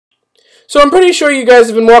So I'm pretty sure you guys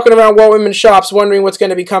have been walking around Walt Whitman shops wondering what's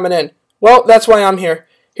going to be coming in. Well, that's why I'm here.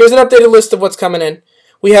 Here's an updated list of what's coming in.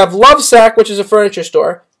 We have Lovesac, which is a furniture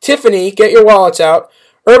store. Tiffany, get your wallets out.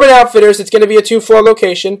 Urban Outfitters, it's going to be a 2-floor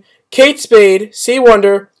location. Kate Spade, Sea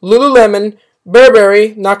Wonder, Lululemon,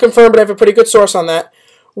 Burberry, not confirmed but I have a pretty good source on that.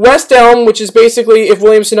 West Elm, which is basically if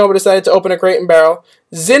Williams Sonoma decided to open a Crate and Barrel.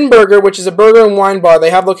 Zinburger, which is a burger and wine bar. They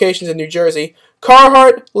have locations in New Jersey.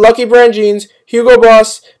 Carhartt, Lucky Brand Jeans, Hugo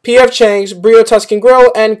Boss, P.F. Chang's, Brio Tuscan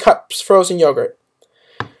Grill, and Cups Frozen Yogurt.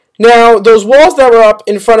 Now, those walls that were up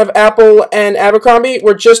in front of Apple and Abercrombie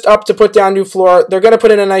were just up to put down new floor. They're going to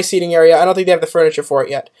put in a nice seating area. I don't think they have the furniture for it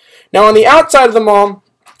yet. Now, on the outside of the mall,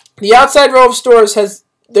 the outside row of stores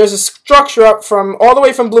there's a structure up from all the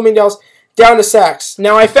way from Bloomingdale's down to Saks.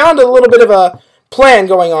 Now, I found a little bit of a plan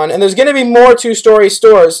going on, and there's going to be more 2-story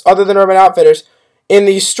stores other than Urban Outfitters in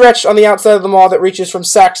the stretch on the outside of the mall that reaches from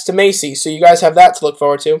Saks to Macy's, so you guys have that to look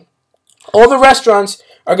forward to. All the restaurants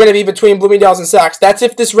are going to be between Bloomingdale's and Saks. That's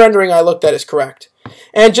if this rendering I looked at is correct.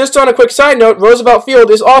 And just on a quick side note, Roosevelt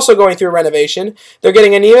Field is also going through a renovation. They're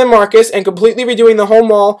getting a Neiman Marcus and completely redoing the whole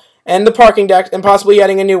mall and the parking deck and possibly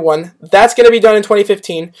adding a new one. That's going to be done in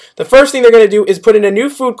 2015. The first thing they're going to do is put in a new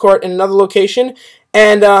food court in another location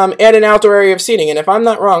and add an outdoor area of seating. And if I'm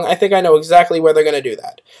not wrong, I think I know exactly where they're going to do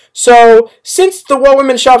that. So, since the Walt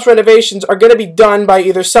Whitman Shops renovations are going to be done by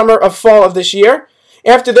either summer or fall of this year,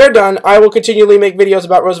 after they're done, I will continually make videos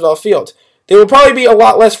about Roosevelt Field. They will probably be a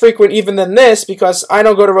lot less frequent even than this because I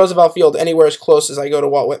don't go to Roosevelt Field anywhere as close as I go to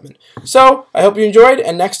Walt Whitman. So, I hope you enjoyed,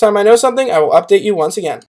 and next time I know something, I will update you once again.